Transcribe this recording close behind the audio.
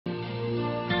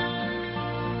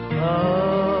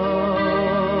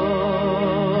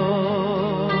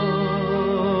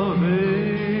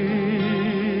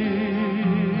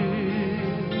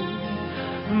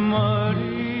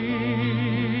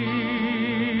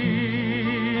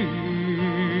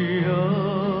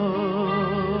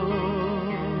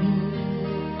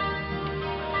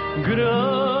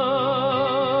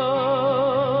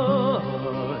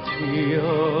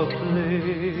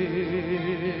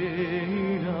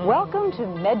Welcome to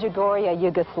Medjugorje,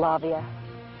 Yugoslavia.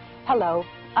 Hello,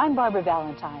 I'm Barbara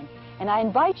Valentine, and I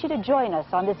invite you to join us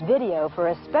on this video for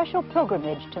a special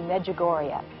pilgrimage to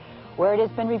Medjugorje, where it has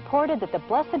been reported that the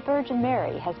Blessed Virgin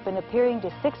Mary has been appearing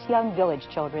to 6 young village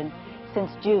children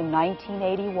since June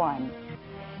 1981.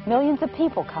 Millions of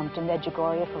people come to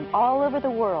Medjugorje from all over the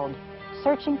world,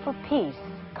 searching for peace,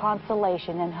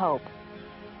 consolation, and hope.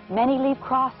 Many leave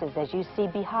crosses, as you see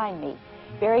behind me,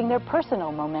 bearing their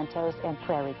personal mementos and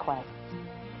prayer requests.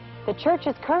 The Church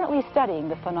is currently studying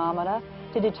the phenomena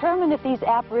to determine if these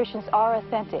apparitions are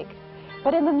authentic.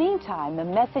 But in the meantime, the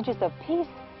messages of peace,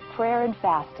 prayer, and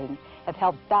fasting have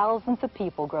helped thousands of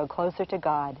people grow closer to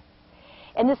God.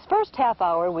 In this first half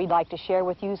hour, we'd like to share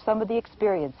with you some of the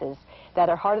experiences that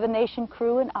our Heart of the Nation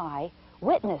crew and I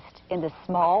witnessed in the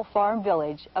small farm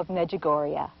village of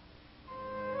Medjugorje.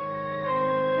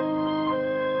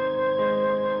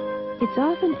 It's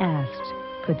often asked,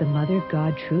 could the Mother of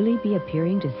God truly be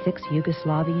appearing to 6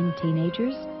 Yugoslavian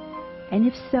teenagers? And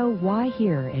if so, why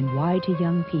here and why to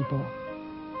young people?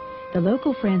 The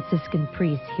local Franciscan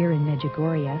priests here in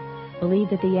Medjugorje believe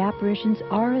that the apparitions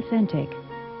are authentic.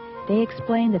 They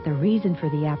explain that the reason for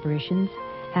the apparitions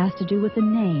has to do with the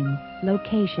name,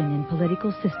 location, and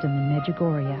political system in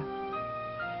Medjugorje.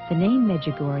 The name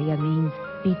Medjugorje means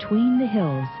between the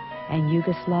hills, and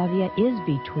Yugoslavia is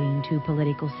between 2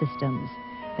 political systems,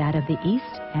 that of the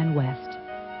East and West.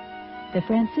 The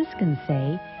Franciscans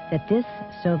say that this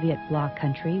Soviet bloc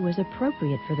country was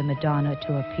appropriate for the Madonna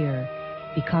to appear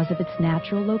because of its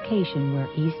natural location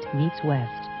where East meets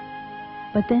West.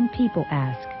 But then people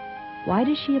ask, why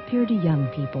does she appear to young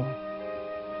people?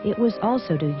 It was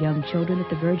also to young children that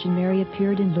the Virgin Mary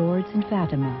appeared in Lourdes and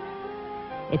Fatima.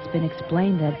 It's been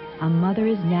explained that a mother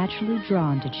is naturally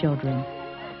drawn to children.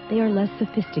 They are less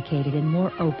sophisticated and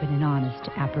more open and honest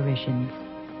to apparitions.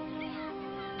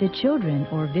 The children,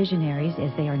 or visionaries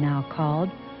as they are now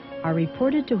called, are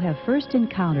reported to have first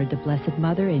encountered the Blessed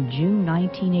Mother in June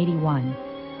 1981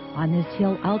 on this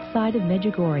hill outside of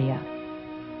Medjugorje.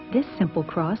 This simple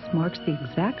cross marks the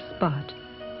exact spot.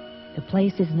 The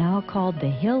place is now called the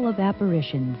Hill of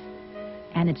Apparitions,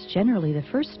 and it's generally the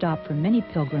first stop for many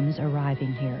pilgrims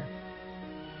arriving here.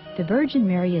 The Virgin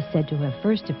Mary is said to have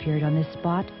first appeared on this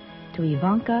spot to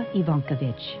Ivanka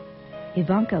Ivanković.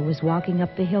 Ivanka was walking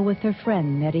up the hill with her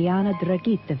friend Marijana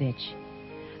Dragitović.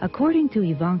 According to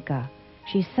Ivanka,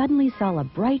 she suddenly saw a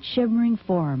bright shimmering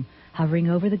form hovering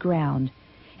over the ground,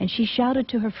 and she shouted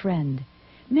to her friend,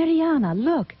 "Marijana,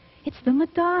 look, it's the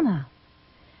Madonna!"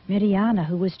 Marijana,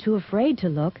 who was too afraid to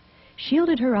look,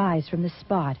 shielded her eyes from the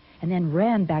spot and then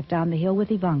ran back down the hill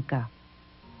with Ivanka.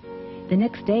 The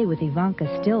next day, with Ivanka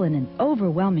still in an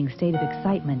overwhelming state of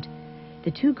excitement,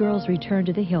 the 2 girls returned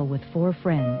to the hill with 4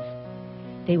 friends.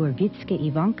 They were Vitska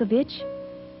Ivanković,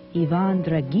 Ivan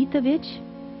Dragitović,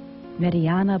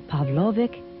 Marijana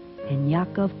Pavlovic, and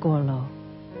Yakov Gorlo.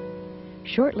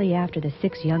 Shortly after the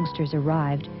 6 youngsters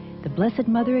arrived, the Blessed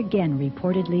Mother again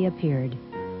reportedly appeared.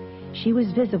 She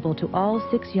was visible to all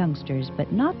 6 youngsters,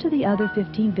 but not to the other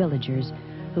 15 villagers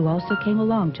who also came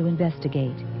along to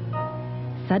investigate.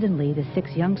 Suddenly, the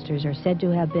 6 youngsters are said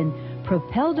to have been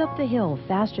propelled up the hill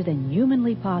faster than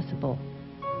humanly possible.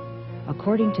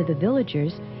 According to the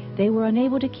villagers, they were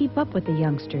unable to keep up with the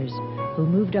youngsters, who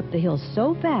moved up the hill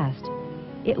so fast,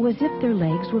 it was as if their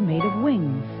legs were made of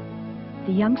wings.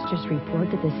 The youngsters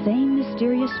report that the same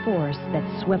mysterious force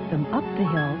that swept them up the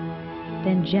hill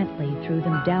then gently threw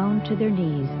them down to their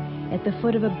knees at the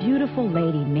foot of a beautiful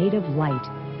lady made of light,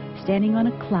 standing on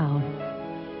a cloud.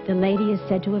 The lady is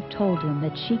said to have told them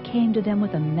that she came to them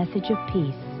with a message of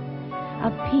peace,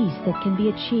 a peace that can be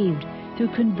achieved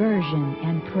through conversion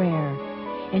and prayer,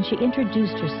 and she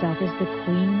introduced herself as the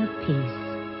Queen of Peace.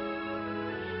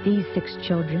 These 6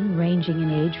 children, ranging in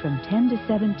age from 10 to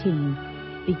 17,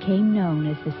 became known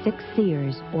as the 6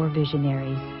 seers or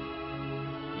visionaries.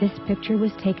 This picture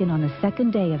was taken on the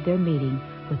 2nd day of their meeting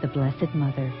with the Blessed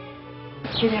Mother.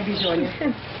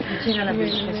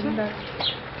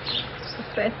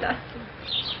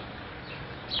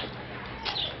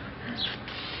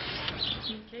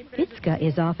 Vitska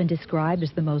is often described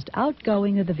as the most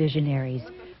outgoing of the visionaries,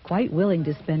 quite willing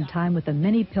to spend time with the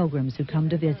many pilgrims who come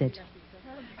to visit.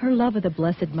 Her love of the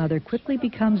Blessed Mother quickly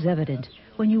becomes evident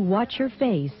when you watch her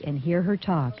face and hear her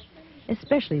talk,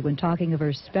 especially when talking of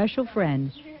her special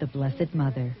friend, the Blessed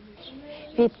Mother.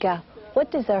 Vitka,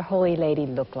 what does our Holy Lady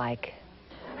look like?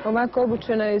 Ovako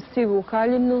obučena je sivu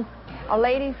haljinu. Our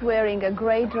lady's wearing a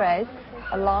gray dress,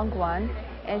 a long one,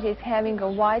 and she's having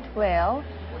a white veil.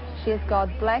 She's got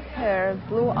black hair,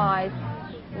 blue eyes,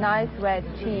 nice red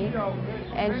cheeks,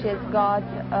 and she's got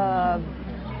a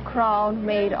crown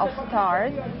made of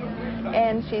stars.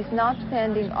 And she's not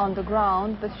standing on the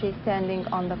ground, but she's standing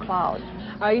on the clouds.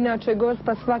 A inače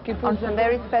Gospa svaki put... On some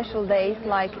very special days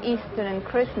like Easter and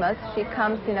Christmas, she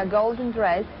comes in a golden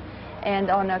dress, and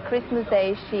on a Christmas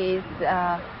day she's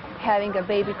having a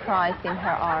baby Christ in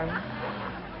her arms.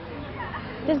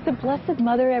 Does the Blessed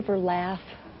Mother ever laugh?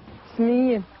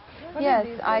 Smije. Yes,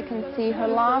 I can see her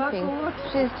laughing.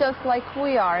 She's just like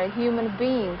we are, a human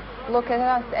being. Look at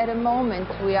us at a moment.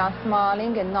 We are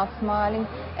smiling and not smiling,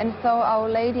 and so Our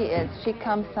Lady is. She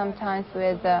comes sometimes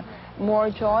with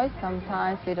more joy,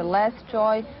 sometimes with less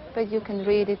joy, but you can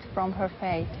read it from her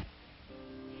face.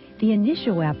 The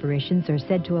initial apparitions are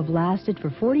said to have lasted for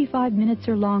 45 minutes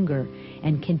or longer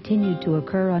and continued to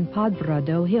occur on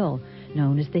Podbrado Hill,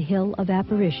 known as the Hill of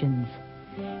Apparitions.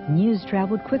 News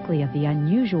traveled quickly of the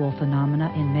unusual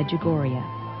phenomena in Medjugorje.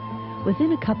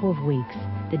 Within a couple of weeks,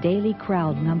 the daily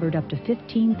crowd numbered up to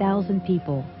 15,000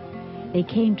 people. They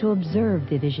came to observe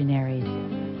the visionaries,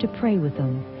 to pray with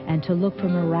them, and to look for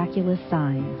miraculous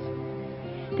signs.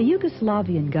 The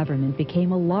Yugoslavian government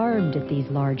became alarmed at these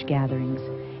large gatherings,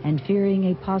 and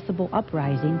fearing a possible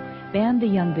uprising, banned the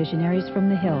young visionaries from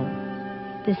the hill.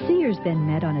 The seers then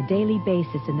met on a daily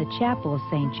basis in the chapel of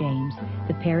St. James,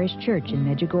 the parish church in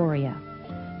Medjugorje.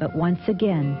 But once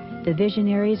again, the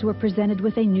visionaries were presented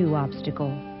with a new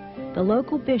obstacle. The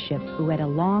local bishop, who had a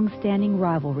long-standing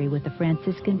rivalry with the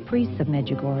Franciscan priests of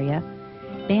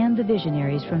Medjugorje, banned the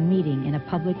visionaries from meeting in a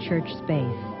public church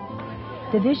space.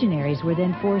 The visionaries were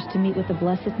then forced to meet with the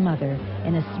Blessed Mother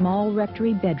in a small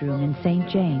rectory bedroom in St.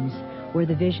 James, where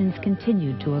the visions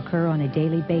continued to occur on a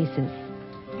daily basis.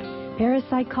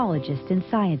 Parapsychologists and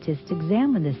scientists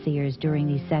examined the seers during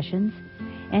these sessions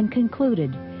and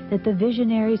concluded that the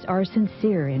visionaries are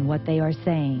sincere in what they are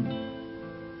saying.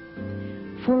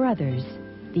 For others,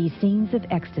 these scenes of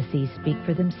ecstasy speak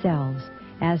for themselves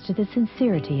as to the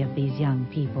sincerity of these young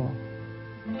people.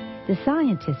 The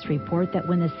scientists report that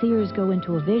when the seers go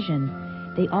into a vision,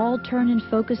 they all turn and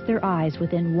focus their eyes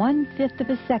within 1/5 of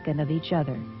a second of each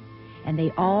other, and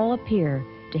they all appear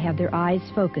to have their eyes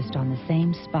focused on the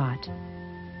same spot.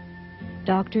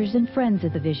 Doctors and friends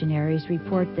of the visionaries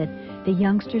report that the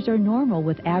youngsters are normal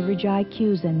with average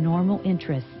IQs and normal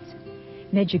interests.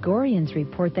 Medjugorjans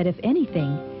report that if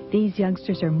anything, these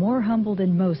youngsters are more humble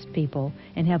than most people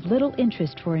and have little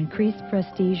interest for increased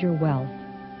prestige or wealth.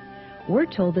 We're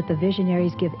told that the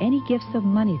visionaries give any gifts of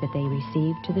money that they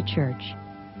receive to the church.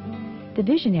 The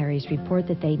visionaries report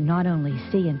that they not only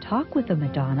see and talk with the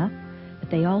Madonna, but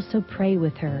they also pray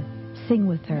with her, sing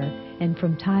with her, and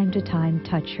from time to time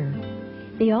touch her.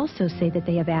 They also say that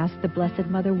they have asked the Blessed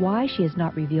Mother why she has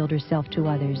not revealed herself to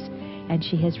others, and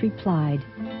she has replied,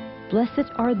 "Blessed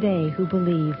are they who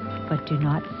believe but do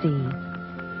not see."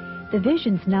 The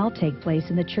visions now take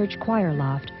place in the church choir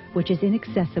loft, which is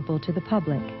inaccessible to the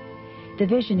public. The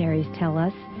visionaries tell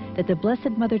us that the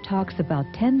Blessed Mother talks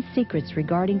about 10 secrets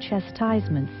regarding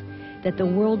chastisements that the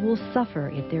world will suffer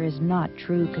if there is not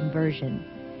true conversion.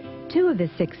 2 of the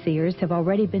 6 seers have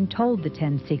already been told the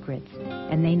 10 secrets,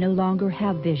 and they no longer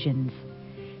have visions.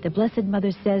 The Blessed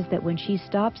Mother says that when she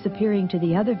stops appearing to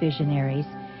the other visionaries,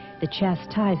 the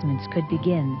chastisements could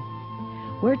begin.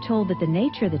 We're told that the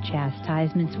nature of the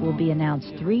chastisements will be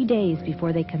announced 3 days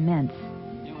before they commence.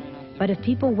 But if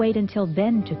people wait until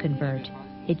then to convert,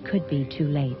 it could be too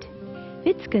late.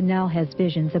 Vitka now has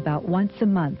visions about once a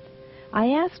month.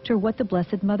 I asked her what the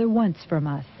Blessed Mother wants from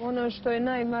us.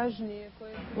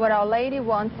 What Our Lady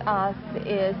wants us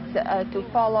is to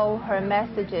follow her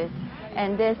messages,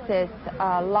 and this is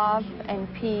love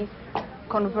and peace,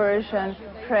 conversion,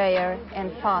 prayer,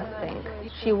 and fasting.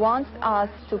 She wants us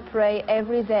to pray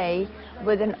every day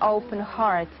with an open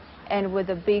heart and with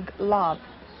a big love.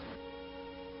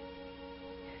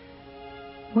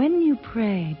 When you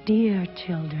pray, dear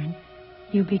children,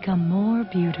 you become more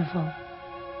beautiful.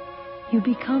 You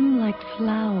become like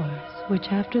flowers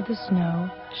which after the snow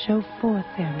show forth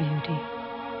their beauty.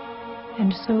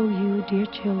 And so you, dear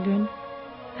children,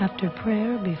 after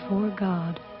prayer before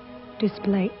God,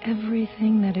 display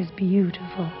everything that is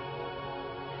beautiful,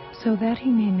 so that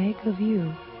He may make of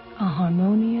you a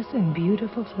harmonious and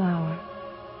beautiful flower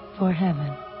for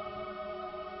heaven.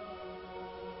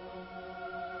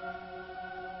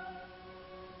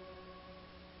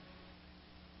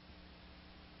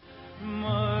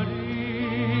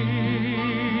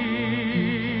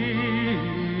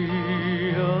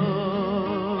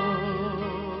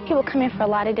 come here for a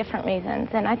lot of different reasons,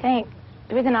 and I think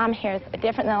the reason I'm here is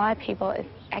different than a lot of people. Is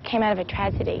I came out of a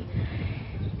tragedy,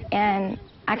 and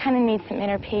I kind of need some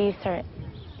inner peace, or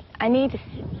I need to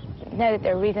know that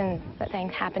there are reasons that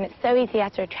things happen. It's so easy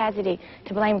after a tragedy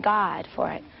to blame God for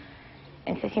it.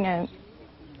 And it's just, you know,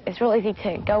 it's real easy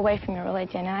to go away from your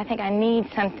religion, and I think I need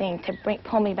something to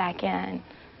pull me back in,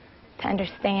 to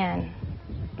understand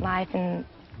life and,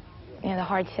 you know, the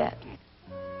hardships.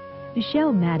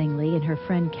 Michelle Mattingly and her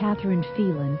friend Catherine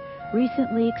Phelan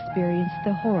recently experienced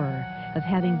the horror of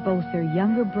having both their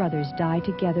younger brothers die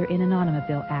together in an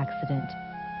automobile accident.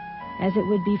 As it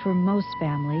would be for most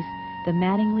families, the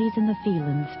Mattingleys and the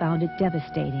Phelans found it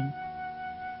devastating.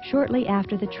 Shortly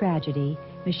after the tragedy,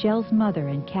 Michelle's mother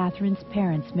and Catherine's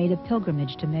parents made a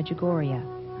pilgrimage to Medjugorje.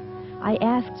 I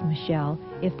asked Michelle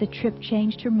if the trip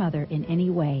changed her mother in any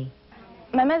way.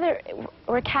 My mother,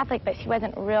 we're Catholic, but she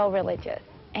wasn't real religious.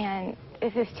 And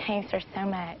this has changed her so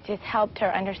much. It's helped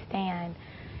her understand,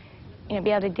 you know,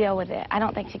 be able to deal with it. I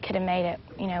don't think she could have made it,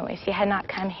 you know, if she had not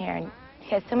come here. And she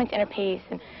has so much inner peace.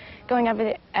 And going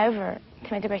over to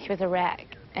Medjugorje, she was a wreck.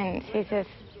 And she's just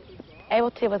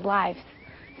able to deal with life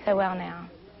so well now.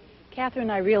 Catherine,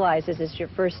 I realize this is your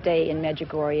first day in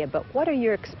Medjugorje, but what are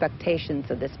your expectations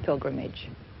of this pilgrimage?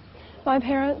 My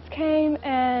parents came,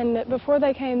 and before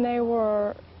they came,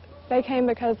 they came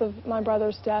because of my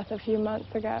brother's death a few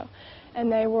months ago, and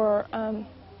they were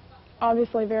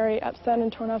obviously very upset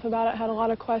and torn up about it, had a lot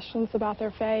of questions about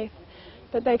their faith,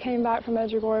 but they came back from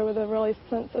Medjugorje with a really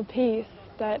sense of peace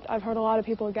that I've heard a lot of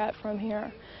people get from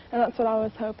here, and that's what I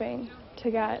was hoping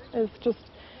to get, is just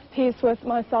peace with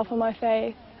myself and my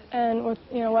faith, and with,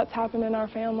 you know, what's happened in our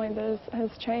family that has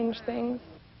changed things.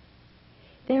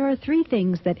 There are 3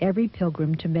 things that every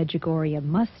pilgrim to Medjugorje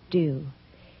must do: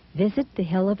 visit the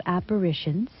Hill of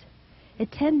Apparitions,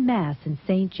 attend Mass in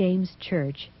St. James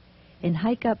Church, and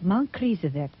hike up Mount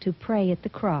Krizovik to pray at the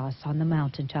cross on the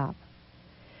mountaintop.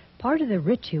 Part of the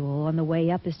ritual on the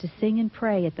way up is to sing and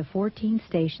pray at the 14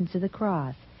 stations of the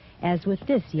cross, as with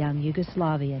this young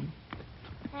Yugoslavian.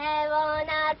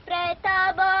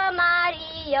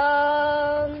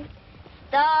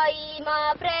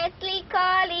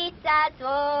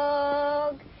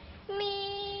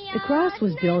 The cross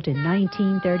was built in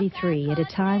 1933 at a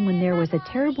time when there was a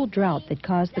terrible drought that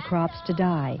caused the crops to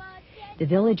die. The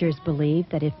villagers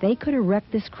believed that if they could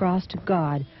erect this cross to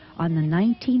God on the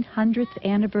 1900th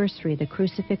anniversary of the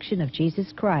crucifixion of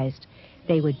Jesus Christ,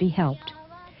 they would be helped.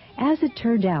 As it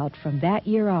turned out, from that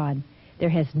year on, there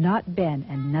has not been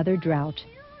another drought.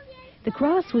 The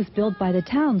cross was built by the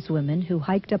townswomen who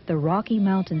hiked up the rocky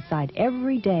mountainside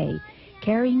every day,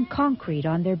 carrying concrete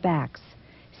on their backs,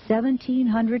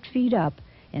 1,700 feet up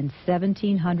and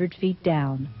 1,700 feet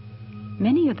down.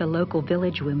 Many of the local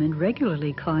village women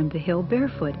regularly climbed the hill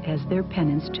barefoot as their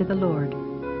penance to the Lord.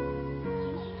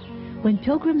 When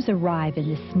pilgrims arrive in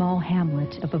this small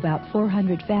hamlet of about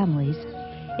 400 families,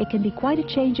 it can be quite a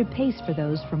change of pace for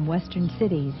those from western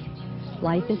cities.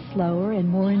 Life is slower and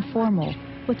more informal,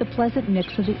 with a pleasant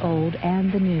mix of the old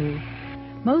and the new.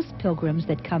 Most pilgrims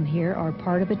that come here are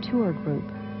part of a tour group.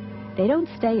 They don't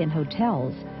stay in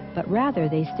hotels, but rather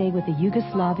they stay with the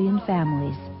Yugoslavian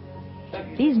families.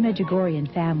 These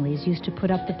Medjugorjean families used to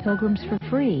put up the pilgrims for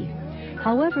free.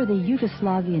 However, the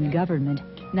Yugoslavian government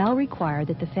now require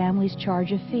that the families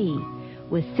charge a fee,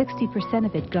 with 60%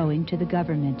 of it going to the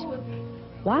government.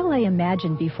 While I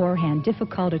imagined beforehand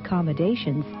difficult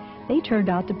accommodations, they turned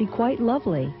out to be quite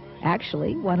lovely.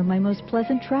 Actually, one of my most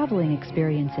pleasant traveling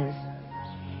experiences.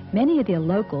 Many of the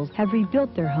locals have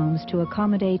rebuilt their homes to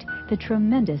accommodate the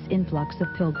tremendous influx of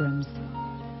pilgrims.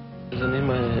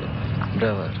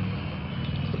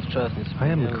 I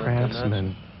am a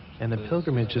craftsman, and the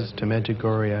pilgrimages to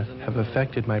Medjugorje have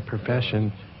affected my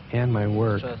profession and my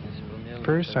work.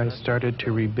 First, I started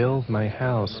to rebuild my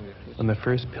house when the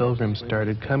first pilgrims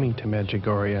started coming to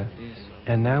Medjugorje,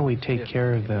 and now we take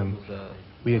care of them.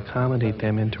 We accommodate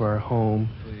them into our home,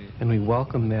 and we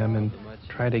welcome them and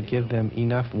try to give them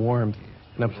enough warmth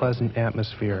and a pleasant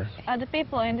atmosphere. The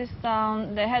people in this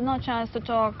town, they had no chance to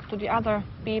talk to the other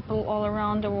people all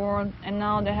around the world, and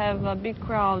now they have a big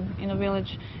crowd in the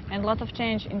village and a lot of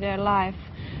change in their life.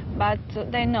 But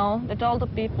they know that all the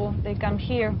people, they come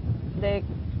here, they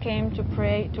came to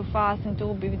pray, to fast, and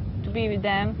to be with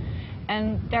them.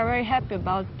 And they're very happy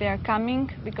about their coming,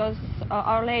 because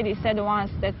Our Lady said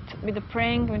once that with the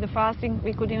praying, with the fasting,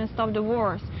 we could even stop the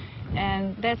wars.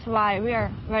 And that's why we are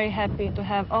very happy to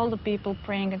have all the people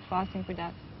praying and fasting with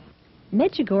us.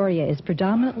 Medjugorje is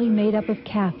predominantly made up of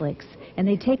Catholics, and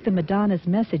they take the Madonna's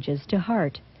messages to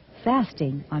heart,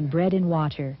 fasting on bread and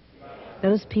water.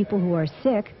 Those people who are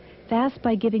sick fast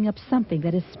by giving up something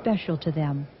that is special to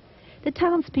them. The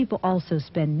townspeople also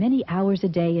spend many hours a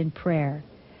day in prayer.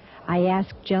 I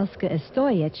asked Jelska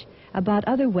Stojic about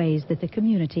other ways that the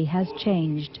community has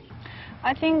changed.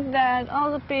 I think that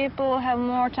all the people have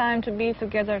more time to be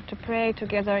together, to pray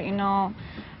together, you know,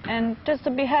 and just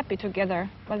to be happy together.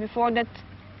 But before that,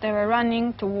 they were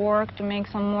running to work to make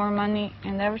some more money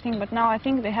and everything. But now I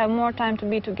think they have more time to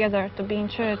be together, to be in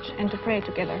church and to pray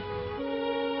together.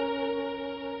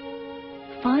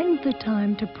 Find the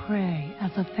time to pray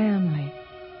as a family.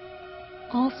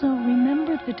 Also,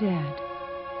 remember the dead.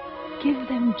 Give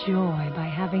them joy by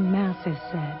having masses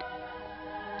said.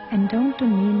 And don't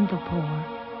demean the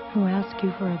poor who ask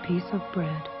you for a piece of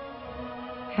bread.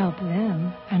 Help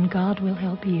them, and God will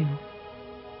help you.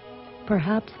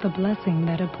 Perhaps the blessing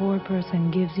that a poor person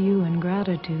gives you in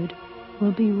gratitude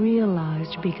will be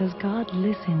realized because God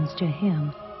listens to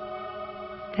him.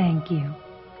 Thank you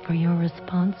for your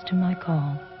response to my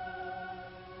call.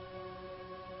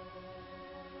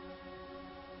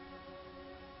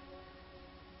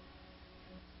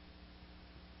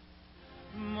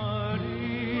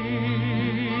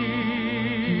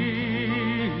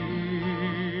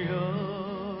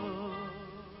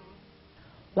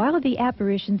 While the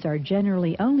apparitions are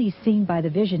generally only seen by the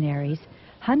visionaries,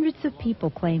 hundreds of people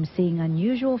claim seeing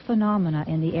unusual phenomena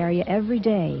in the area every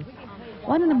day.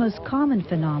 One of the most common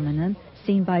phenomena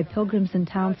seen by pilgrims and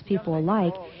townspeople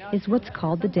alike is what's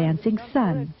called the dancing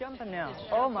sun.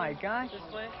 Oh my gosh.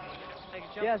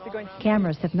 Yes,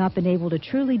 Cameras have not been able to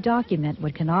truly document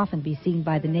what can often be seen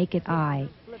by the naked eye.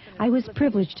 I was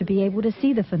privileged to be able to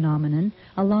see the phenomenon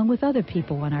along with other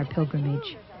people on our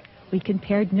pilgrimage. We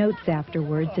compared notes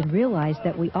afterwards and realized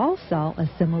that we all saw a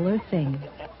similar thing.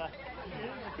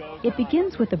 It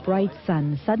begins with a bright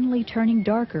sun suddenly turning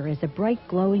darker as a bright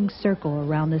glowing circle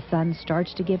around the sun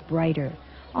starts to get brighter,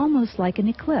 almost like an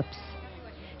eclipse.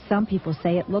 Some people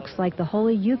say it looks like the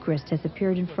Holy Eucharist has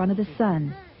appeared in front of the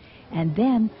sun. And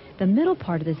then the middle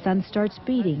part of the sun starts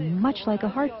beating, much like a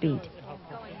heartbeat.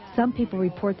 Some people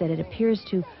report that it appears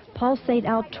to pulsate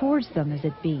out towards them as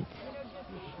it beats.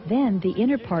 Then the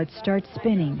inner part starts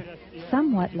spinning,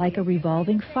 somewhat like a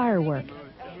revolving firework.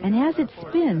 And as it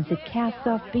spins, it casts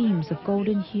off beams of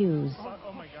golden hues.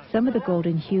 Some of the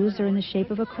golden hues are in the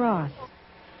shape of a cross.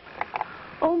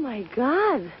 Oh my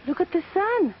God, look at the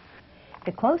sun.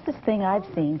 The closest thing I've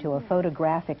seen to a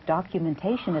photographic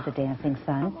documentation of the dancing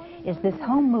sun is this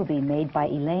home movie made by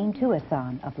Elaine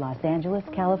Tuason of Los Angeles,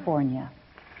 California.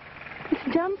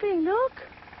 It's jumping, look.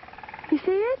 You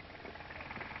see it?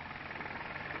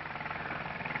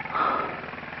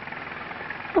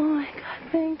 Oh my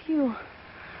God, thank you.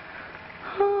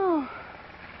 Oh.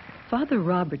 Father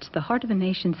Roberts, the Heart of the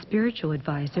Nation spiritual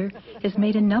advisor, has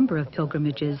made a number of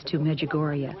pilgrimages to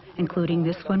Medjugorje, including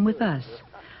this one with us.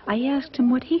 I asked him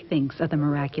what he thinks of the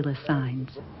miraculous signs.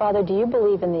 Father, do you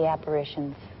believe in the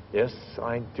apparitions? Yes,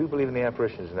 I do believe in the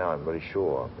apparitions now, I'm very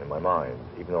sure, in my mind,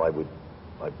 even though I would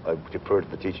defer to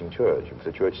the teaching church. If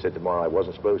the church said tomorrow I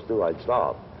wasn't supposed to, I'd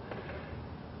stop.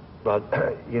 But,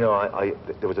 you know,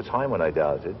 there was a time when I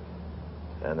doubted,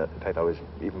 and in fact I was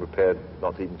even prepared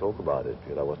not to even talk about it,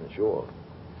 because I wasn't sure.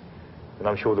 And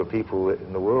I'm sure there are people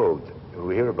in the world who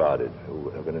hear about it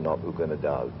who are going to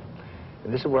doubt.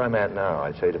 And this is where I'm at now,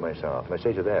 I say to myself, and I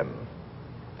say to them,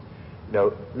 you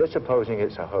know, let's supposing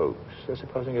it's a hoax. Let's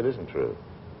supposing it isn't true.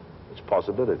 It's a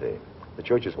possibility. The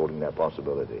church is holding that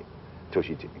possibility until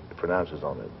she pronounces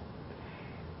on it.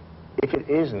 If it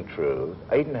isn't true,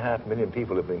 8.5 million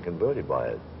people have been converted by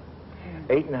it.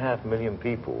 8.5 million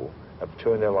people have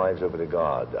turned their lives over to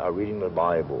God, are reading the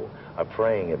Bible, are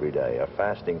praying every day, are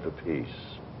fasting for peace.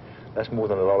 That's more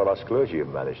than a lot of us clergy have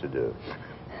managed to do.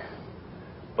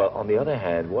 But on the other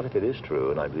hand, what if it is true,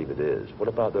 and I believe it is? What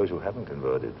about those who haven't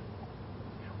converted?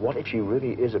 What if she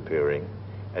really is appearing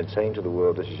and saying to the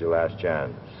world, this is your last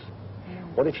chance?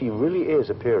 What if she really is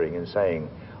appearing and saying,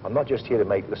 I'm not just here to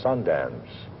make the sun dance.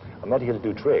 I'm not here to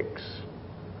do tricks.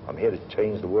 I'm here to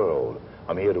change the world.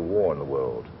 I'm here to warn the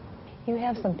world. You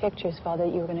have some pictures, Father,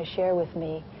 that you were going to share with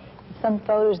me. Some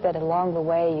photos that along the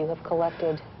way you have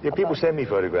collected. Yeah, people send me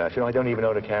photographs. You know, I don't even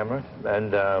own a camera.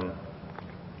 And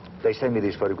they send me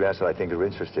these photographs that I think are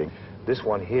interesting. This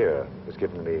one here was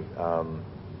given to me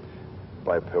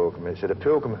by a pilgrim. It said, a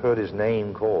pilgrim heard his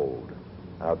name called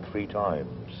out 3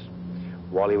 times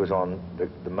while he was on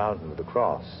the mountain of the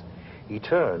cross. He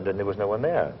turned and there was no one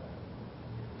there.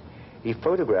 He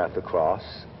photographed the cross,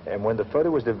 and when the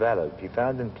photo was developed, he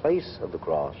found in place of the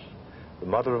cross the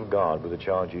Mother of God with the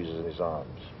child Jesus in his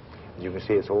arms. As you can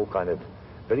see, it's all kind of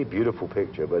very beautiful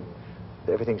picture, but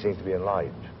everything seems to be in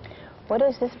light. What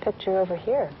is this picture over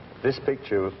here? This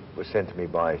picture was sent to me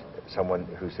by someone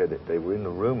who said that they were in the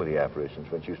room with the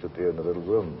apparitions when she used to appear in the little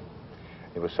room.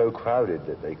 It was so crowded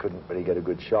that they couldn't really get a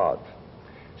good shot.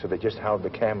 So they just held the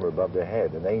camera above their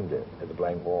head and aimed it at the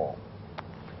blank wall.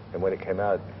 And when it came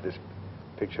out, this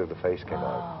picture of the face came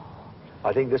out.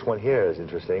 I think this one here is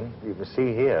interesting. You can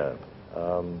see here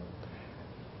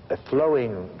a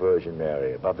flowing Virgin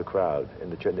Mary above the crowd in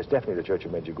the church. There's definitely the Church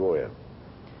of Medjugorje.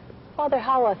 Father,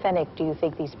 how authentic do you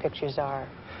think these pictures are?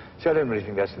 See, I don't really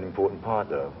think that's an important part,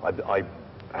 though. I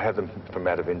have them from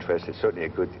out of interest. It's certainly a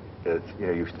good, you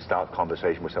know, you start a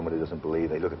conversation with someone who doesn't believe.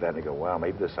 They look at that and they go, wow,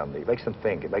 maybe there's something. It makes them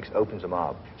think. It opens them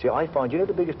up. See, I find, you know,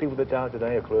 the biggest people that doubt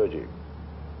today are clergy.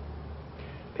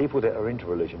 People that are into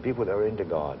religion, people that are into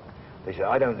God. They say,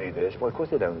 I don't need this. Well, of course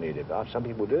they don't need it, but some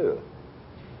people do.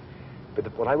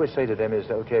 But what I would say to them is,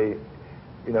 okay,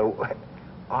 you know,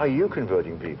 are you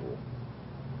converting people?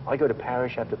 I go to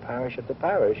parish after parish after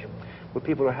parish where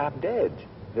people are half dead.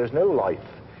 There's no life.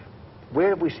 Where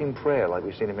have we seen prayer like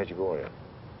we've seen in Medjugorje?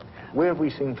 Where have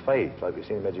we seen faith like we've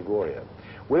seen in Medjugorje?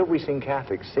 Where have we seen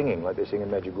Catholics singing like they sing in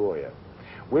Medjugorje?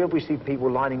 Where have we seen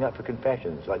people lining up for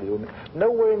confessions like they do?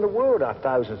 Nowhere in the world are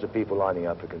thousands of people lining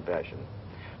up for confession.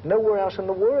 Nowhere else in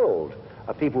the world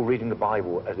are people reading the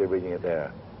Bible as they're reading it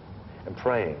there, and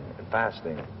praying and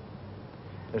fasting.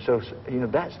 And so, you know,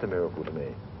 that's the miracle to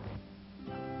me.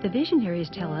 The visionaries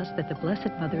tell us that the Blessed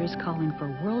Mother is calling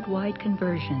for worldwide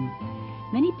conversion.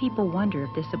 Many people wonder if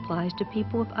this applies to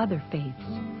people of other faiths.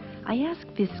 I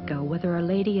asked Visco whether Our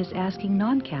Lady is asking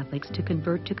non-Catholics to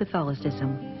convert to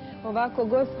Catholicism.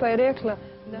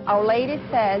 Our Lady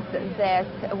says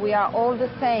that we are all the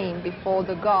same before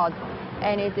the God,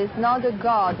 and it is not the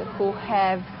God who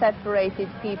have separated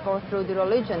people through the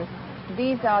religions.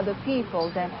 These are the people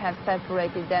that have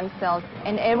separated themselves,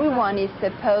 and everyone is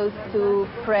supposed to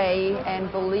pray and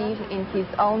believe in his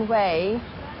own way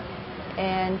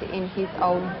and in his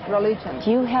own religion.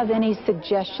 Do you have any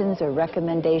suggestions or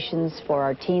recommendations for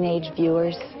our teenage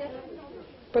viewers?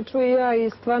 First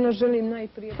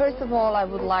of all, I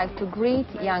would like to greet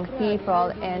young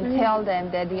people and tell them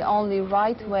that the only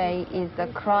right way is the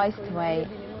Christ way.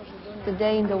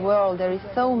 Today in the world there is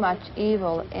so much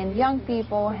evil, and young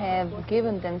people have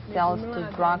given themselves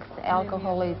to drugs,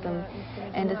 alcoholism,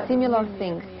 and similar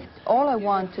things. All I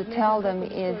want to tell them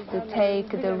is to take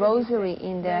the rosary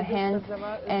in their hands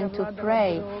and to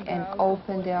pray and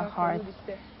open their hearts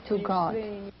to God.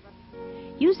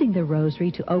 Using the rosary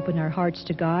to open our hearts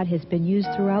to God has been used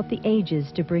throughout the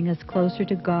ages to bring us closer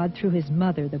to God through His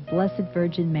Mother, the Blessed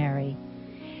Virgin Mary.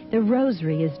 The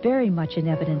rosary is very much in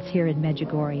evidence here in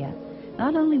Medjugorje,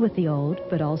 not only with the old,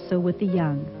 but also with the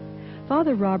young.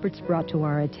 Father Roberts brought to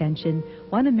our attention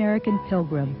one American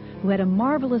pilgrim who had a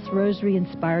marvelous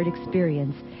rosary-inspired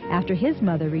experience after his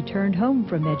mother returned home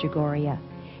from Medjugorje,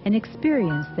 an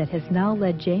experience that has now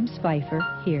led James Pfeiffer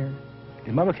here.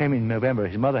 His mother came in November.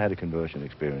 His mother had a conversion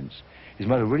experience. His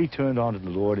mother really turned on to the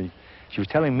Lord, and she was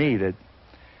telling me that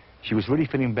she was really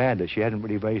feeling bad that she hadn't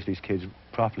really raised these kids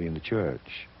properly in the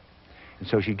church. And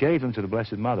so she gave them to the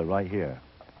Blessed Mother right here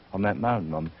on that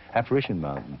mountain, on Apparition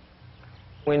Mountain.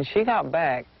 When she got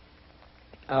back,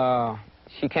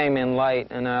 she came in late,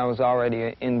 and I was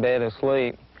already in bed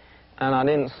asleep, and I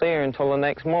didn't see her until the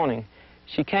next morning.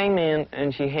 She came in,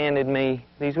 and she handed me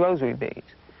these rosary beads.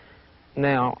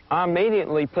 Now, I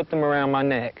immediately put them around my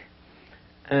neck,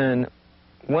 and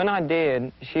when I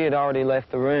did, she had already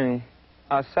left the room.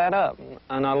 I sat up,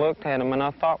 and I looked at them, and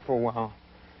I thought for a while,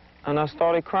 and I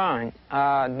started crying.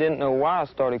 I didn't know why I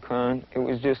started crying. It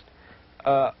was just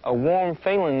a warm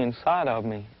feeling inside of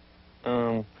me.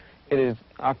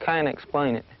 I can't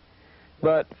explain it.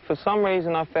 But for some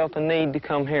reason, I felt a need to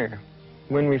come here.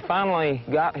 When we finally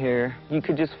got here, you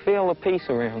could just feel the peace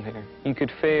around here. You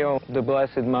could feel the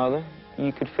Blessed Mother.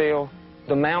 You could feel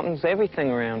the mountains,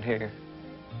 everything around here.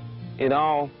 It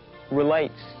all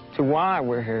relates to why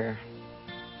we're here,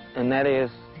 and that is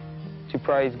to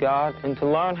praise God and to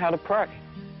learn how to pray.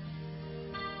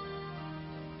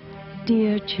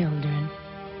 Dear children,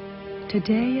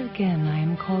 today again I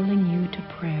am calling you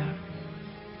to prayer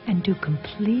and to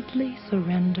completely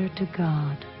surrender to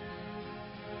God.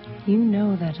 You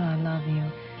know that I love you,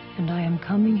 and I am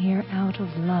coming here out of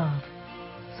love,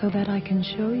 so that I can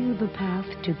show you the path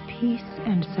to peace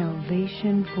and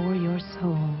salvation for your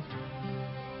soul.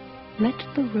 Let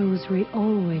the rosary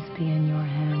always be in your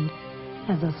hand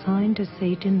as a sign to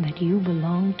Satan that you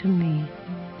belong to me.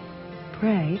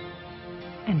 Pray,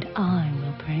 and I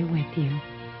will pray with you.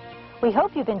 We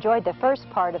hope you've enjoyed the first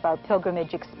part of our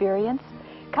pilgrimage experience.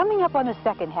 Coming up on the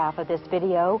second half of this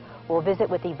video, we'll visit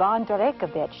with Ivan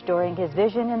Dorekovich during his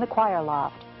vision in the choir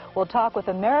loft. we'll talk with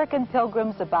American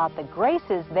pilgrims about the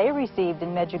graces they received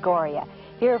in Medjugorje.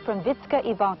 Hear from Vicka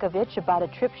Ivankovic about a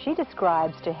trip she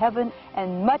describes to heaven,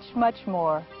 and much, much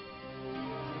more.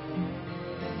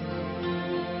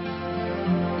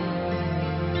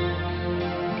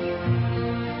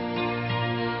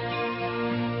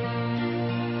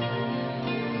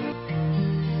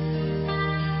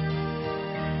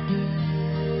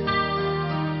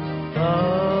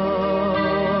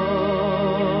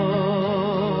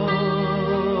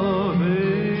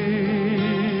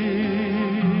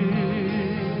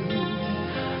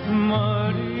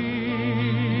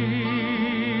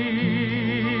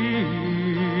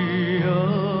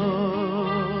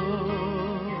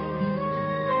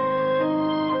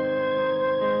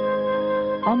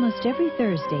 Almost every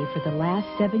Thursday for the last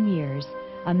 7 years,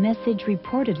 a message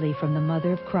reportedly from the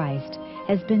Mother of Christ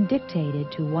has been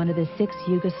dictated to one of the 6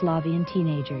 Yugoslavian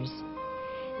teenagers.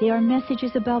 They are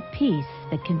messages about peace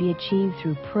that can be achieved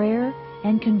through prayer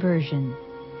and conversion.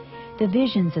 The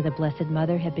visions of the Blessed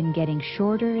Mother have been getting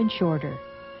shorter and shorter.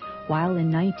 While in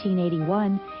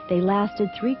 1981 they lasted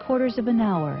 3/4 of an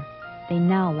hour, they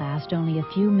now last only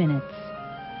a few minutes.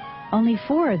 Only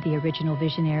 4 of the original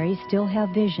visionaries still have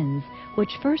visions,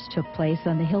 which first took place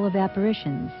on the Hill of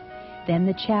Apparitions, then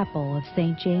the chapel of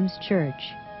St. James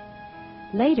Church,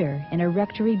 later in a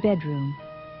rectory bedroom,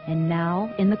 and now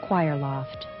in the choir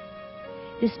loft.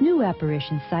 This new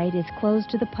apparition site is closed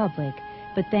to the public,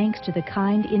 but thanks to the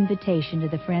kind invitation to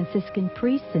the Franciscan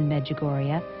priests in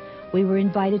Medjugorje, we were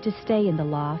invited to stay in the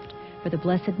loft for the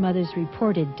Blessed Mother's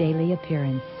reported daily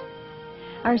appearance.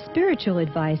 Our spiritual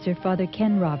advisor, Father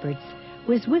Ken Roberts,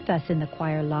 was with us in the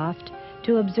choir loft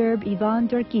to observe Ivan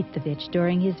Dorkitovich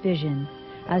during his vision,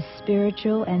 a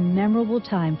spiritual and memorable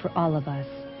time for all of us,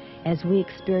 as we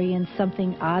experienced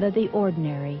something out of the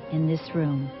ordinary in this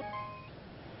room.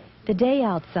 The day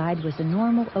outside was a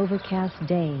normal overcast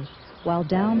day, while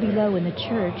down below in the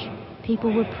church,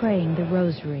 people were praying the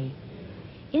rosary.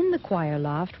 In the choir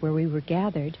loft where we were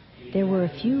gathered, there were a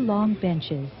few long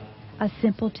benches, a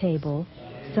simple table,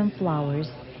 some flowers,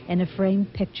 and a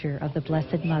framed picture of the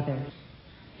Blessed Mother.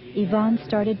 Ivan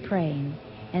started praying,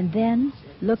 and then,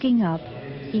 looking up,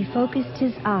 he focused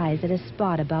his eyes at a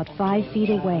spot about 5 feet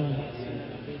away.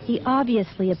 He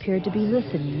obviously appeared to be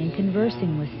listening and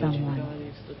conversing with someone.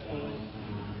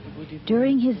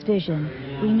 During his vision,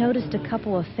 we noticed a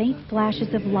couple of faint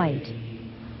flashes of light,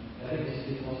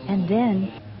 and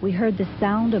then we heard the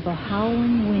sound of a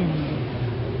howling wind.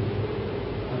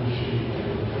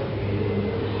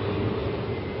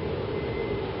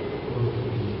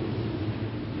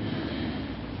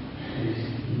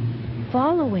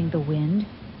 Following the wind,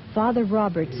 Father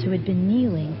Roberts, who had been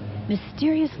kneeling,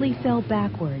 mysteriously fell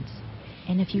backwards,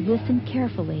 and if you listen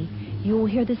carefully, you will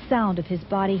hear the sound of his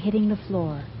body hitting the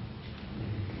floor.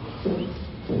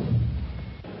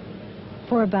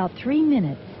 For about 3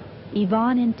 minutes,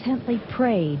 Ivan intently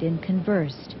prayed and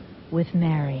conversed with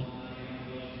Mary.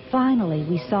 Finally,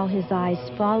 we saw his eyes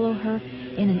follow her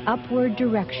in an upward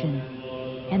direction,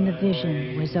 and the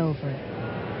vision was over.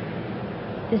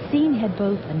 The scene had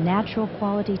both a natural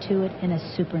quality to it and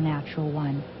a supernatural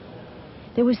one.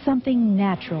 There was something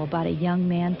natural about a young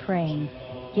man praying,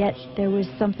 yet there was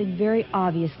something very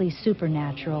obviously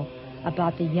supernatural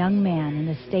about the young man in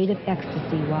a state of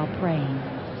ecstasy while praying.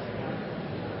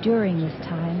 During this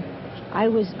time, I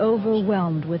was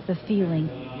overwhelmed with the feeling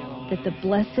that the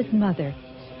Blessed Mother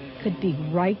could be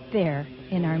right there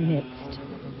in our midst.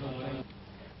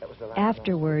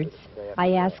 Afterwards,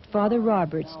 I asked Father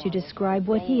Roberts to describe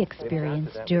what he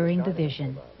experienced during the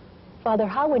vision. Father,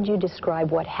 how would you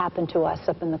describe what happened to us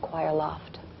up in the choir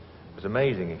loft? It was an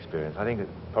amazing experience. I think it's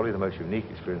probably the most unique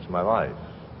experience of my life.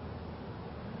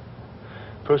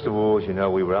 First of all, as you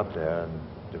know, we were up there, and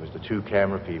there was the 2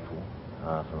 camera people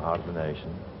from Heart of the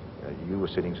Nation. You were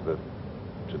sitting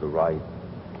to the right,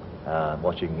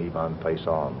 watching Ivan face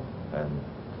on, and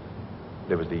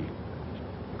there was the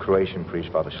Croatian priest,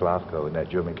 Father Slavko, and that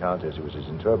German countess who was his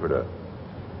interpreter,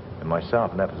 and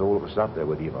myself, and that was all of us up there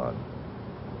with Ivan.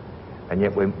 And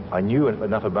yet when I knew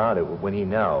enough about it, when he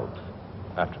knelt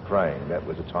after praying, that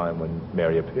was the time when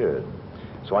Mary appeared.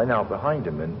 So I knelt behind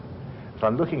him, and if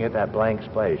I'm looking at that blank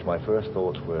space, my first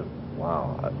thoughts were,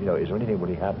 wow, you know, is there anything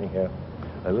really happening here?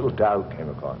 A little doubt came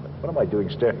upon me. What am I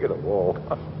doing staring at a wall?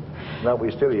 Now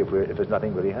we're still here if there's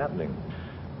nothing really happening.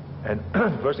 And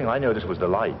the first thing I noticed was the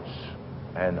lights.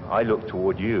 And I looked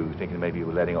toward you, thinking maybe you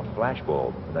were letting off a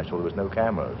flashbulb, and I saw there was no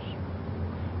cameras.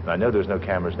 And I know there's no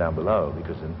cameras down below,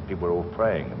 because people were all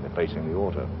praying, and they're facing the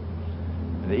altar.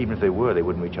 And even if they were, they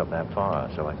wouldn't reach up that far.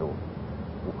 So I thought,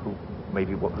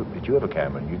 did you have a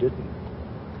camera? And you didn't.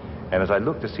 And as I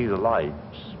looked to see the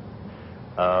lights,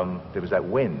 there was that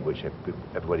wind, which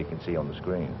everybody can see on the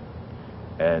screen.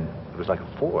 And it was like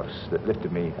a force that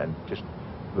lifted me and just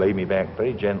laid me back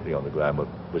very gently on the ground. But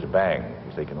it was a bang,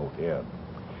 as they can all hear.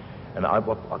 And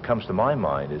what comes to my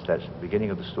mind is that's the beginning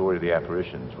of the story of the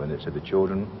apparitions, when it said the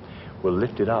children were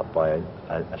lifted up by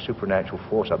a supernatural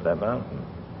force up that mountain.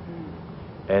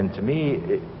 And to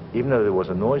me, even though there was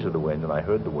a noise of the wind, and I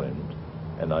heard the wind,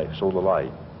 and I saw the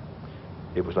light,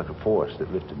 it was like a force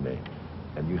that lifted me.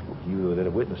 And you were there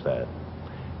to witness that.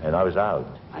 And I was out.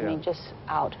 I mean, just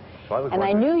out. So and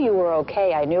I knew you were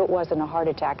okay. I knew it wasn't a heart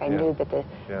attack. I knew that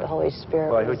the Holy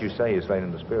Spirit Well, I heard you say you're slain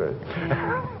in the Spirit.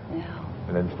 Yeah.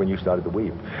 And then when you started to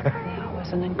weep. Yeah, it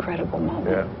was an incredible moment.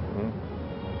 Yeah.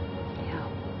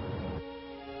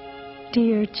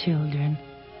 Dear children,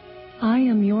 I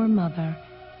am your mother,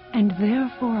 and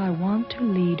therefore I want to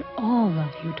lead all of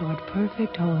you toward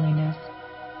perfect holiness.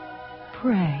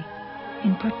 Pray.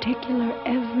 In particular,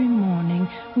 every morning,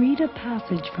 read a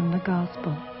passage from the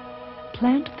Gospel.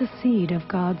 Plant the seed of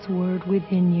God's Word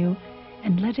within you,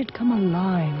 and let it come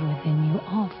alive within you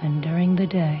often during the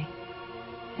day,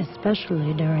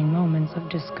 especially during moments of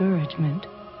discouragement.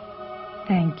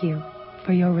 Thank you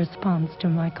for your response to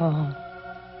my call.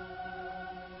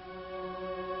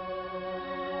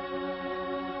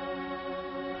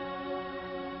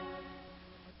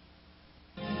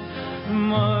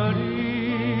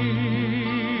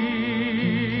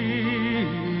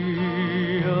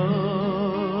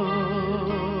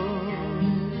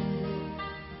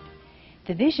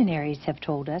 The visionaries have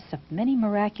told us of many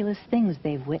miraculous things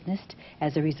they've witnessed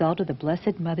as a result of the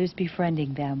Blessed Mother's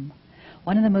befriending them.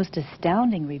 One of the most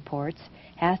astounding reports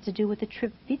has to do with the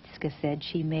trip Vitska said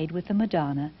she made with the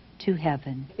Madonna to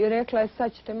heaven. She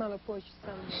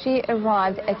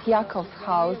arrived at Yakov's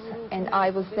house, and I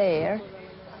was there,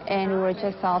 and we were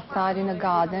just outside in a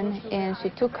garden, and she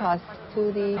took us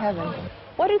to the heaven.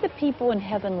 What are the people in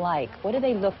heaven like? What do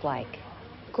they look like?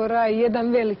 Heaven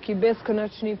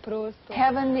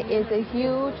is a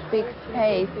huge, big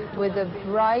space with a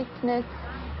brightness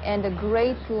and a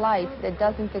great light that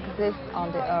doesn't exist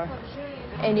on the earth.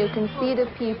 And you can see the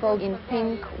people in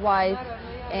pink, white,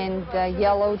 and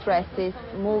yellow dresses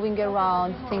moving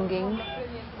around, singing.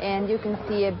 And you can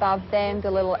see above them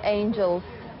the little angels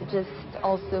just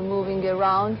also moving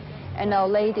around. And Our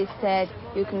Lady said,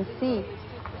 you can see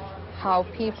how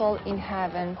people in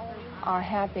heaven are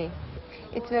happy.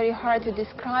 It's very hard to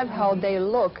describe how they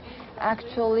look.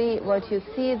 Actually, what you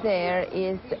see there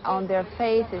is on their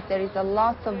faces, there is a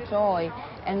lot of joy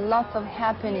and lots of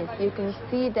happiness. You can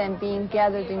see them being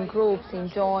gathered in groups,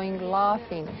 enjoying,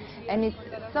 laughing. And it's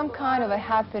some kind of a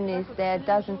happiness that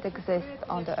doesn't exist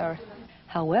on the earth.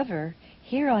 However,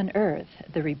 here on earth,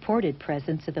 the reported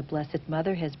presence of the Blessed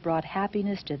Mother has brought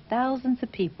happiness to thousands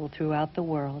of people throughout the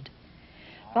world.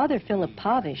 Father Philip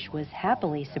Pavish was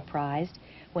happily surprised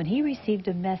when he received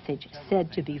a message said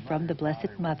to be from the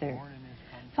Blessed Mother.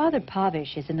 Father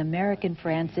Pavish is an American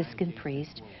Franciscan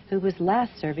priest who was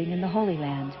last serving in the Holy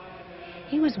Land.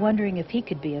 He was wondering if he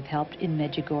could be of help in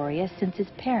Medjugorje since his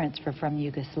parents were from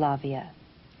Yugoslavia.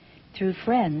 Through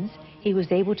friends, he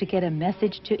was able to get a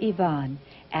message to Ivan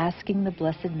asking the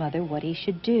Blessed Mother what he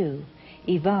should do.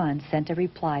 Ivan sent a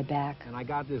reply back. And I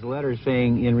got this letter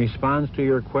saying, in response to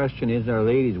your question, is Our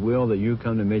Lady's will that you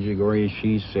come to Medjugorje,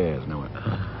 she says. And I went,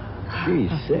 she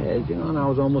says, you know, and I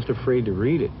was almost afraid to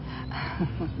read it.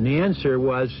 And the answer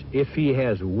was, if he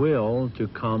has will to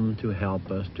come to help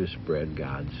us to spread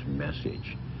God's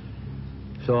message.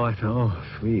 So I thought, oh,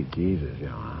 sweet Jesus, you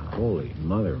know, Holy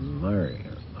Mother Mary,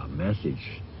 a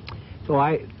message. So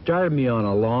it started me on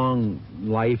a long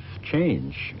life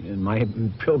change, and my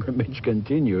pilgrimage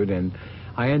continued, and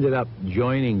I ended up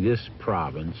joining this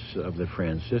province of the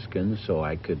Franciscans so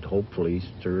I could hopefully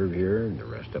serve here the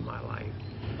rest of my life.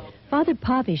 Father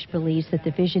Pavish believes that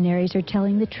the visionaries are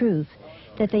telling the truth,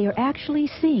 that they are actually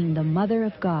seeing the Mother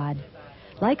of God.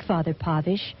 Like Father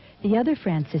Pavish, the other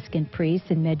Franciscan priests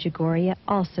in Medjugorje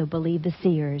also believe the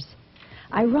seers.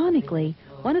 Ironically,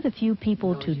 one of the few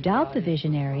people to doubt the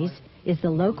visionaries is the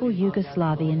local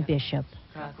Yugoslavian bishop.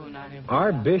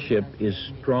 Our bishop is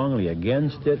strongly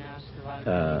against it.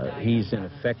 He's in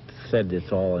effect said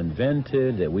it's all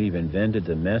invented, that we've invented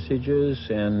the messages,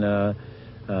 and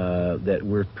that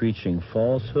we're preaching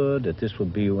falsehood, that this will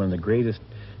be one of the greatest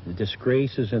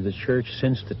disgraces of the church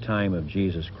since the time of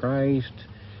Jesus Christ.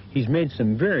 He's made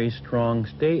some very strong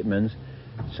statements.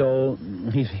 So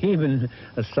he's even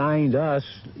assigned us,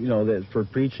 you know, that for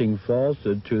preaching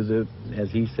falsehood to the,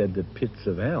 as he said, the pits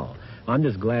of hell. I'm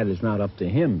just glad it's not up to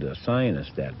him to assign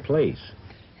us that place.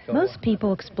 Most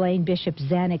people explain Bishop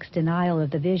Zanek's denial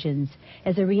of the visions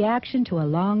as a reaction to a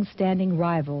long-standing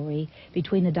rivalry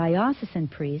between the diocesan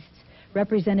priests,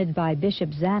 represented by Bishop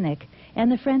Zanek,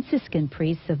 and the Franciscan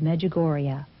priests of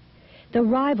Medjugorje. The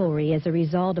rivalry is a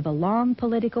result of a long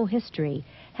political history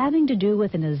having to do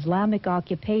with an Islamic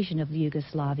occupation of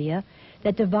Yugoslavia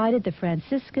that divided the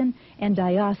Franciscan and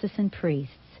diocesan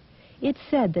priests. It's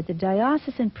said that the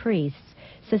diocesan priests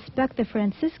suspect the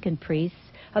Franciscan priests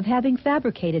of having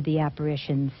fabricated the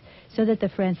apparitions so that the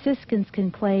Franciscans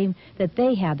can claim that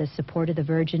they have the support of the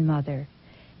Virgin Mother.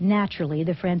 Naturally,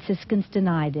 the Franciscans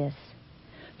deny this.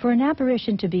 For an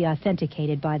apparition to be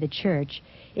authenticated by the Church,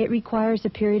 it requires a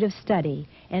period of study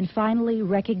and finally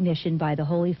recognition by the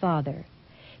Holy Father.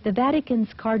 The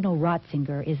Vatican's Cardinal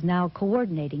Ratzinger is now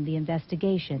coordinating the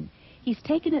investigation. He's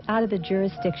taken it out of the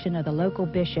jurisdiction of the local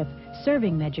bishop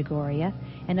serving Medjugorje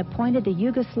and appointed the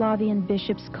Yugoslavian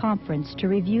Bishops' Conference to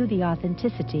review the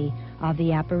authenticity of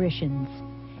the apparitions.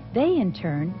 They, in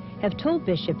turn, have told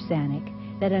Bishop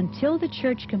Zanek that until the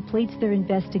Church completes their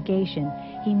investigation,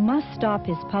 he must stop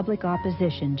his public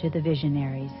opposition to the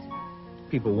visionaries.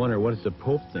 People wonder, what does the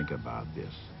Pope think about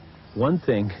this? One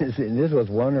thing is, and this was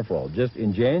wonderful, just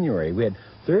in January, we had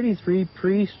 33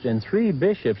 priests and 3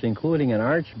 bishops, including an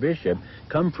archbishop,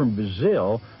 come from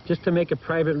Brazil just to make a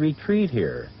private retreat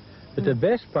here. But the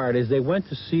best part is they went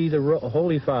to see the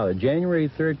Holy Father. January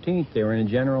 13th, they were in a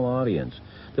general audience.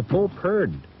 The Pope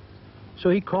heard. So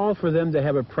he called for them to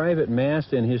have a private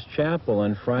mass in his chapel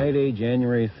on Friday,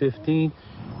 January 15th,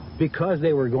 because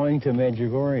they were going to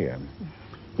Medjugorje.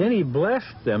 Then he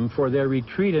blessed them for their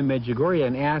retreat in Medjugorje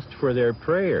and asked for their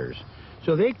prayers.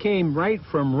 So they came right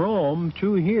from Rome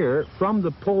to here, from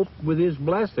the Pope with his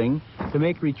blessing, to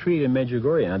make retreat in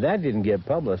Medjugorje. Now, that didn't get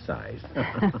publicized.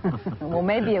 Well,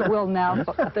 maybe it will now,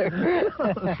 Father.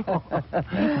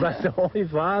 But the Holy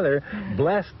Father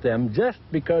blessed them just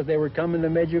because they were coming to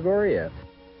Medjugorje.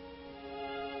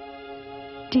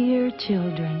 Dear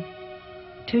children,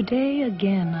 today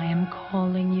again I am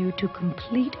calling you to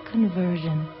complete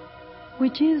conversion,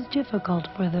 which is difficult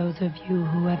for those of you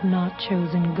who have not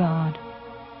chosen God.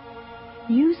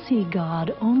 You see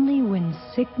God only when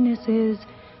sicknesses,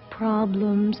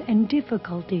 problems, and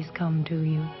difficulties come to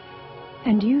you,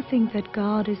 and you think that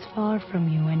God is far from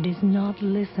you and is not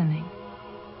listening.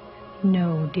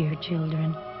 No, dear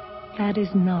children, that is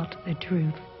not the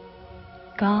truth.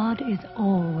 God is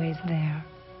always there.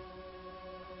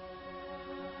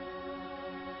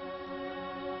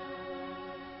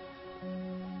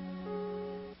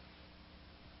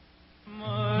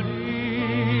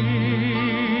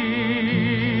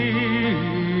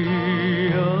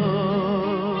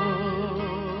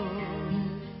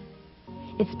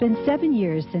 It's been 7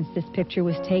 years since this picture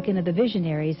was taken of the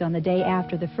visionaries on the day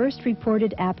after the first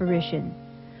reported apparition.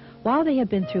 While they have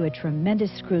been through a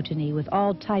tremendous scrutiny with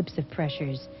all types of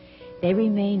pressures, they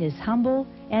remain as humble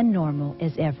and normal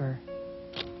as ever.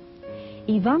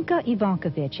 Ivanka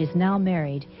Ivankovic is now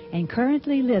married and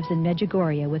currently lives in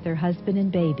Medjugorje with her husband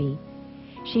and baby.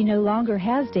 She no longer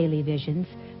has daily visions,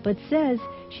 but says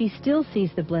she still sees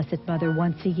the Blessed Mother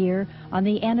once a year on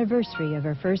the anniversary of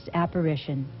her first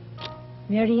apparition.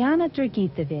 Mirjana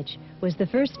Dragitovic was the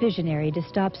first visionary to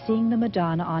stop seeing the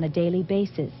Madonna on a daily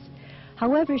basis.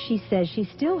 However, she says she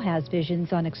still has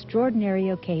visions on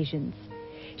extraordinary occasions.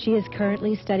 She is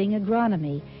currently studying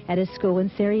agronomy at a school in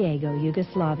Sarajevo,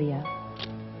 Yugoslavia.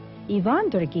 Ivan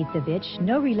Dragitovic,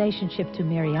 no relationship to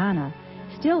Mirjana,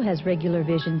 still has regular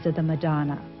visions of the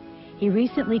Madonna. He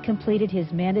recently completed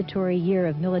his mandatory year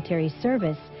of military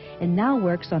service and now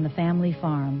works on the family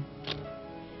farm.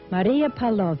 Maria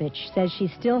Pavlovic says she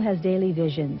still has daily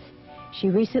visions. She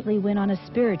recently went on a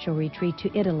spiritual retreat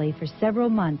to Italy for several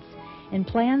months and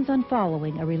plans on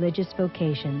following a religious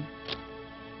vocation.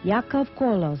 Yakov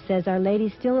Kolo says Our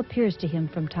Lady still appears to him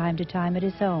from time to time at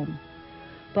his home.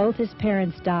 Both his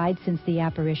parents died since the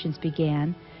apparitions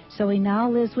began, so he now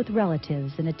lives with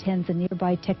relatives and attends a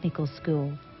nearby technical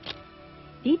school.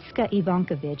 Vitska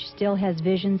Ivankovic still has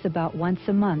visions about once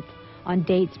a month on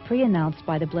dates pre-announced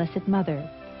by the Blessed Mother.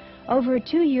 Over a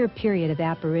 2-year period of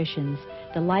apparitions,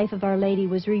 the life of Our Lady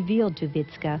was revealed to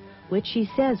Vitska, which she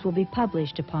says will be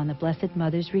published upon the Blessed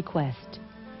Mother's request.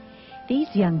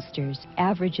 These youngsters,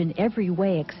 average in every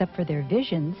way except for their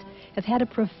visions, have had a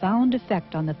profound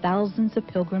effect on the thousands of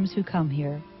pilgrims who come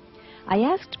here. I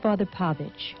asked Father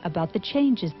Pavic about the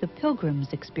changes the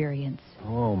pilgrims experience.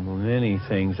 Oh, many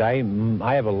things. I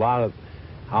have a lot of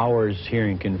hours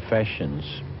hearing confessions.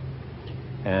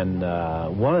 And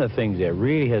one of the things that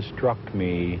really has struck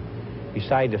me,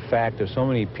 beside the fact of so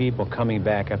many people coming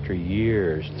back after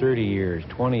years, 30 years,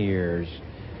 20 years,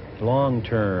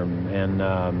 long-term,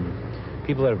 and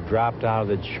people that have dropped out of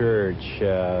the church,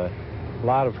 a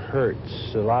lot of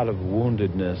hurts, a lot of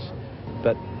woundedness,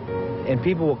 and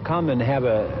people will come and have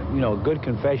a, good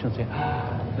confession and say,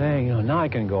 dang, now I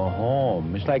can go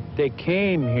home. It's like they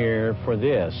came here for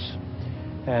this,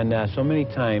 and so many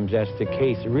times that's the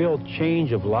case, a real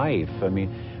change of life. I mean,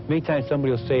 many times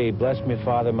somebody will say, bless me,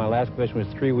 Father, my last confession was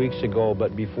 3 weeks ago,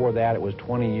 but before that it was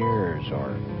 20 years,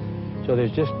 so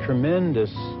there's just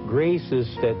tremendous graces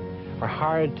that are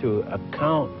hard to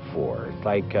account for. It's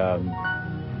like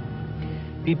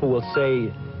people will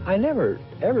say, I never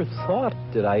ever thought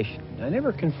that I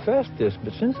never confessed this,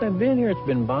 but since I've been here, it's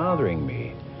been bothering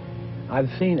me. I've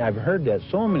heard that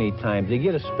so many times. They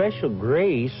get a special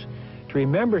grace to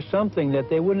remember something that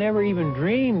they would never even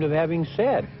dreamed of having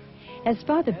said. As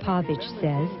Father Pavich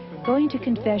says, going to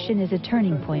confession is a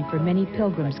turning point for many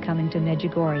pilgrims coming to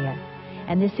Medjugorje,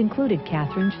 and this included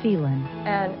Catherine Phelan.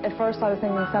 And at first I was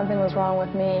thinking something was wrong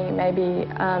with me. Maybe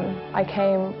I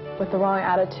came with the wrong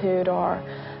attitude, or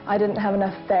I didn't have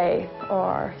enough faith,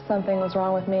 or something was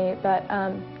wrong with me. But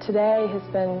today has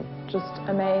been just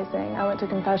amazing. I went to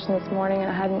confession this morning,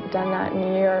 and I hadn't done that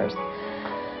in years.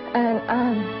 And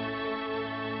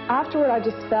afterward, I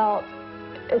just felt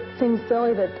it seemed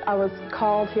silly that I was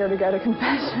called here to go to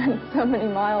confession so many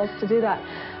miles to do that.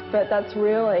 But that's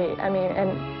really,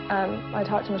 I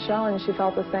talked to Michelle, and she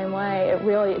felt the same way.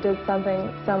 It did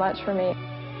something so much for me.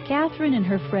 Catherine and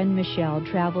her friend Michelle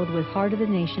traveled with Heart of the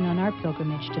Nation on our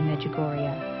pilgrimage to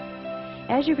Medjugorje.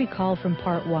 As you recall from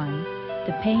part 1,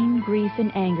 the pain, grief,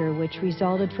 and anger which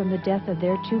resulted from the death of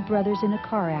their 2 brothers in a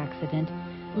car accident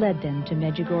led them to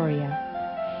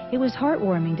Medjugorje. It was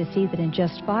heartwarming to see that in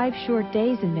just 5 short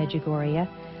days in Medjugorje,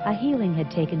 a healing had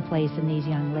taken place in these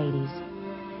young ladies.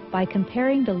 By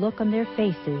comparing the look on their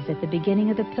faces at the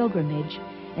beginning of the pilgrimage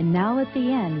and now at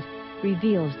the end,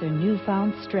 reveals their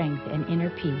newfound strength and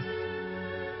inner peace.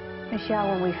 Michelle,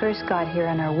 when we first got here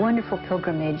on our wonderful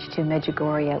pilgrimage to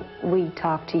Medjugorje, we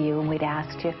talked to you and we'd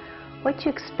asked you what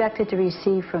you expected to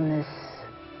receive from this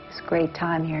great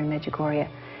time here in Medjugorje.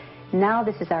 Now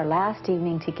this is our last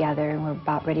evening together and we're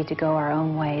about ready to go our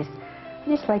own ways.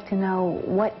 I'd just like to know,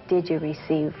 what did you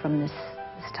receive from this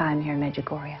time here in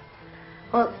Medjugorje?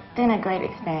 Well, it's been a great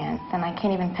experience, and I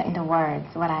can't even put into words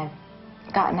what I've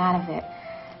gotten out of it.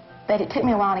 But it took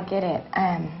me a while to get it.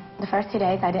 The first 2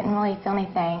 days, I didn't really feel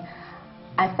anything.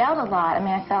 I felt a lot.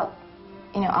 I felt,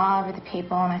 awe over the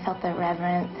people, and I felt the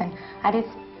reverence, and I did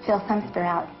feel some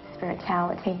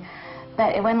spirituality.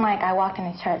 But it wasn't like I walked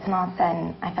into church and all of a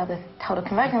sudden I felt this total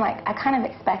conversion, like I kind of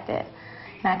expected.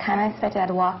 I kind of expected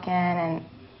I'd walk in and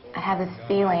I'd have this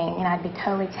feeling, I'd be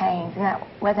totally changed, and that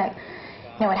wasn't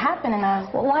what happened. And I was,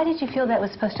 well, why did you feel that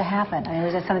was supposed to happen?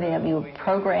 Was it something that you were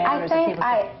programmed? I think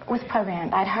I was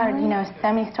programmed. I'd heard,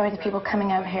 so many stories of people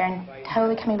coming over here and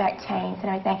totally coming back changed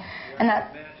and everything. And that's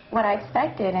what I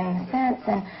expected in a sense,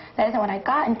 and that isn't what I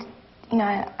got. And,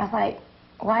 I was like,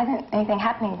 why isn't anything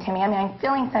happening to me? I'm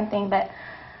feeling something, but,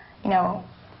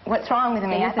 what's wrong with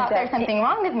me? I thought there was something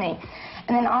wrong with me.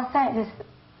 And then all of a sudden,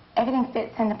 everything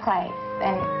fits into place.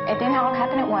 And it didn't all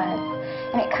happen at once.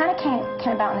 And it kind of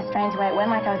came about in a strange way. It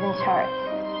wasn't like I was in church,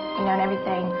 and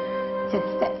everything just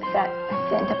fit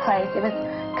into place. It was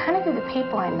kind of through the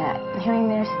people I met and hearing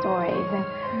their stories. And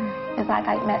it was like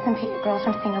I met some girls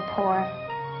from Singapore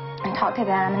and talked to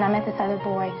them. And I met this other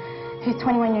boy who's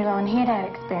 21 years old, and he had an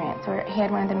experience where he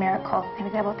had one of the miracles. He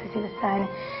was able to see the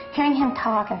sun. Hearing him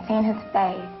talk and seeing his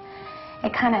face,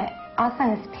 it kind of, all of a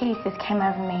sudden this peace just came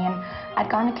over me. And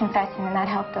I'd gone to confession, and that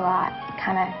helped a lot. It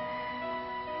kind of,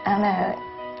 I don't know,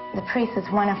 the priest was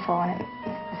wonderful, and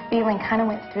this feeling kind of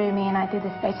went through me, and I did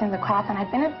the Station of the Cross, and I'd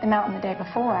been up the mountain the day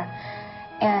before.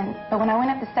 But when I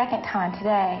went up the second time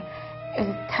today, it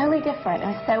was totally different. It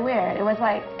was so weird. It was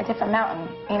like a different mountain,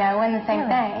 it wasn't the same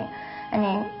thing.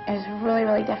 It was really,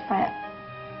 really different.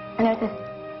 And there was this,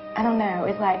 I don't know,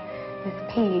 it was like this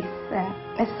peace, and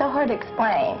it's so hard to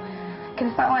explain, because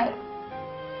it's not like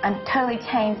I'm totally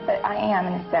changed, but I am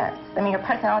in a sense. Your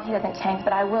personality doesn't change,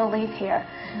 but I will leave here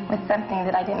with something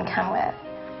that I didn't come with.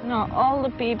 All the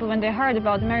people, when they heard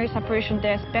about Mary's apparition,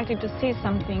 they expected to see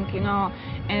something,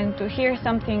 and to hear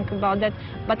something about that.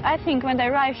 But I think when they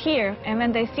arrive here, and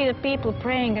when they see the people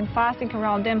praying and fasting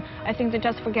around them, I think they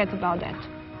just forget about that.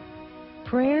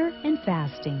 Prayer and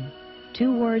fasting,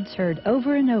 2 words heard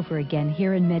over and over again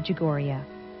here in Medjugorje.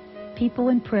 People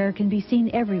in prayer can be seen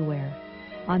everywhere,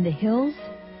 on the hills,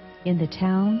 in the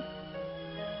town,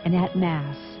 and at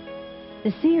Mass.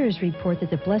 The seers report that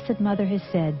the Blessed Mother has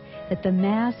said that the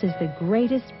Mass is the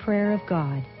greatest prayer of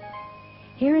God.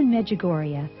 Here in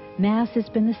Medjugorje, Mass has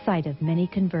been the site of many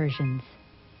conversions.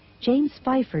 James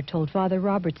Pfeiffer told Father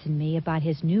Roberts and me about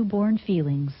his newborn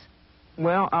feelings.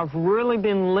 Well, I've really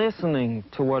been listening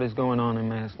to what is going on in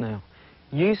Mass now.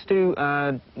 Used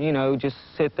to, you know, just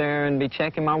sit there and be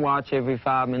checking my watch every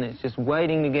 5 minutes, just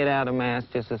waiting to get out of Mass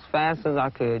just as fast as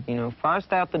I could, you know,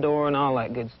 first out the door and all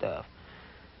that good stuff.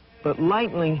 But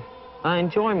lately, I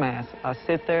enjoy Mass. I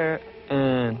sit there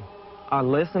and I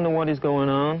listen to what is going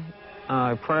on.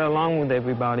 I pray along with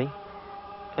everybody,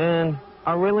 and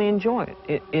I really enjoy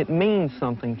it. It means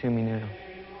something to me now.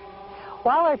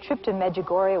 While our trip to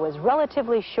Medjugorje was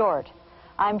relatively short,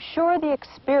 I'm sure the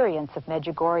experience of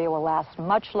Medjugorje will last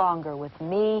much longer with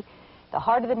me, the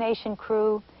Heart of the Nation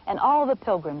crew, and all the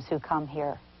pilgrims who come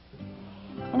here.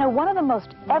 You know, one of the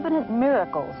most evident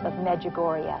miracles of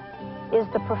Medjugorje is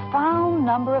the profound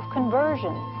number of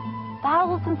conversions,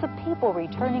 thousands of people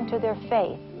returning to their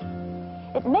faith.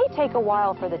 It may take a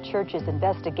while for the Church's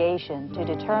investigation to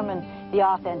determine the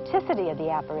authenticity of the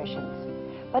apparitions,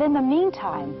 but in the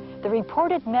meantime, the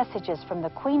reported messages from the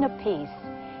Queen of Peace,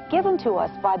 given to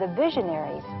us by the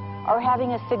visionaries, are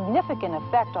having a significant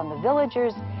effect on the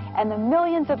villagers and the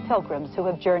millions of pilgrims who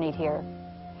have journeyed here.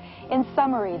 In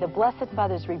summary, the Blessed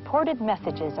Mother's reported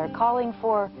messages are calling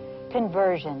for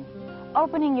conversion,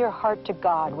 opening your heart to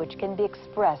God, which can be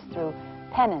expressed through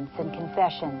penance and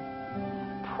confession,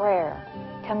 prayer,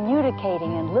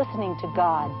 communicating and listening to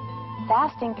God.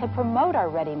 Fasting can promote our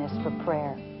readiness for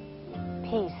prayer.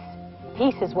 Peace.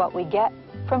 Peace is what we get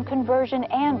from conversion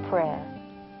and prayer.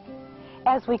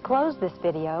 As we close this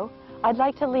video, I'd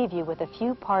like to leave you with a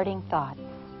few parting thoughts.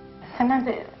 Sometimes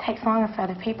it takes longer for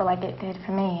other people like it did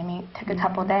for me. I mean, it took a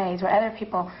couple days, where other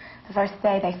people, the first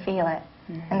day, they feel it.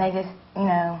 And they just, you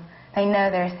know, they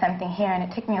know there's something here. And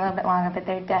it took me a little bit longer, but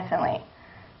there's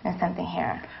something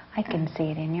here. I can see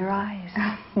it in your eyes.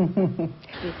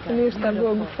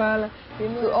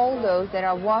 To all those that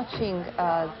are watching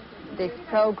this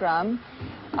program,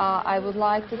 I would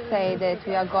like to say that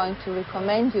we are going to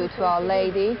recommend you to Our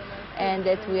Lady and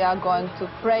that we are going to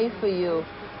pray for you.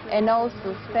 And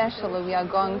also, especially, we are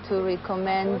going to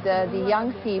recommend the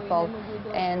young people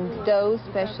and those,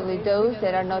 especially those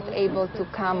that are not able to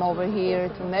come over here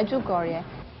to Medjugorje.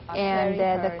 And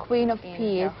the Queen of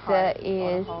Peace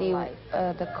is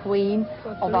the Queen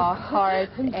of our heart,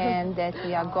 and that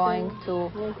we are going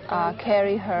to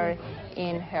carry her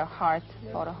in her heart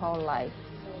for the whole life.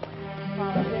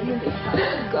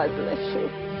 God bless you.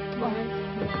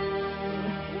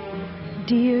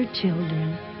 Dear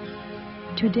children,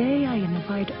 today I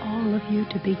invite all of you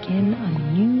to begin a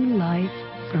new life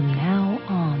from now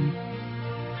on.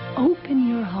 Open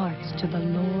your hearts to the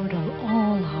Lord of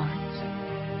all hearts.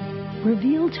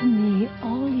 Reveal to me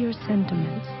all your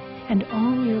sentiments and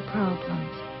all your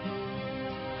problems.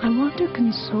 I want to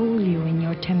console you in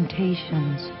your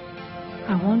temptations.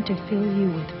 I want to fill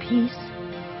you with peace,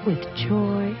 with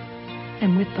joy,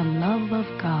 and with the love of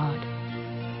God.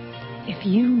 If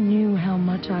you knew how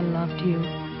much I loved you,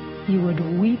 you would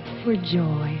weep for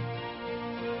joy.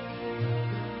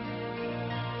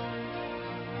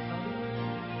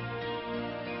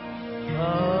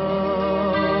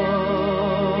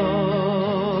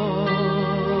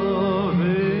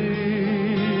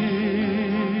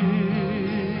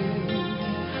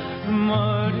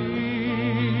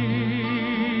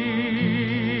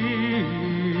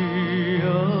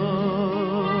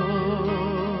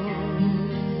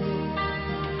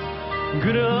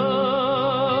 Good.